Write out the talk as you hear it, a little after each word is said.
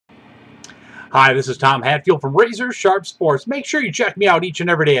Hi, this is Tom Hatfield from Razor Sharp Sports. Make sure you check me out each and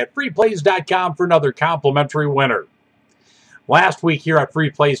every day at freeplays.com for another complimentary winner. Last week here at Free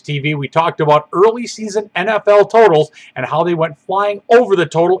Plays TV, we talked about early season NFL totals and how they went flying over the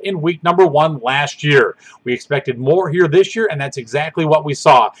total in week number 1 last year. We expected more here this year, and that's exactly what we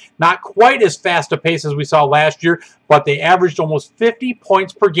saw. Not quite as fast a pace as we saw last year, but they averaged almost 50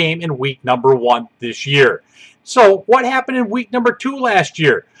 points per game in week number 1 this year. So what happened in week number 2 last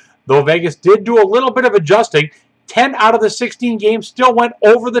year? Though Vegas did do a little bit of adjusting, 10 out of the 16 games still went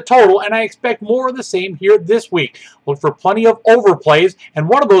over the total, and I expect more of the same here this week. Look for plenty of overplays, and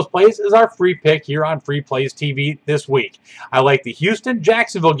one of those plays is our free pick here on Free Plays TV this week. I like the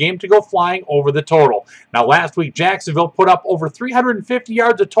Houston-Jacksonville game to go flying over the total. Now, last week, Jacksonville put up over 350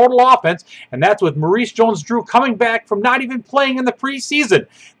 yards of total offense, and that's with Maurice Jones-Drew coming back from not even playing in the preseason.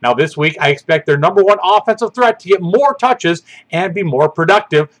 Now, this week, I expect their number one offensive threat to get more touches and be more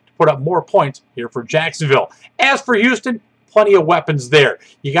productive, put up more points here for Jacksonville. As for Houston, plenty of weapons there.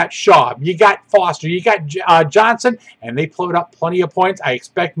 You got Shaw, you got Foster, you got Johnson, and they put up plenty of points. I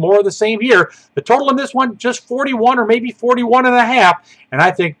expect more of the same here. The total in this one, just 41 or maybe 41 and a half, and I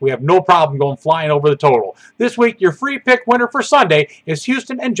think we have no problem going flying over the total. This week, your free pick winner for Sunday is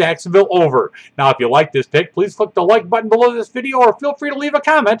Houston and Jacksonville over. Now, if you like this pick, please click the like button below this video or feel free to leave a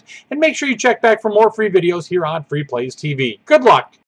comment, and make sure you check back for more free videos here on Free Plays TV. Good luck!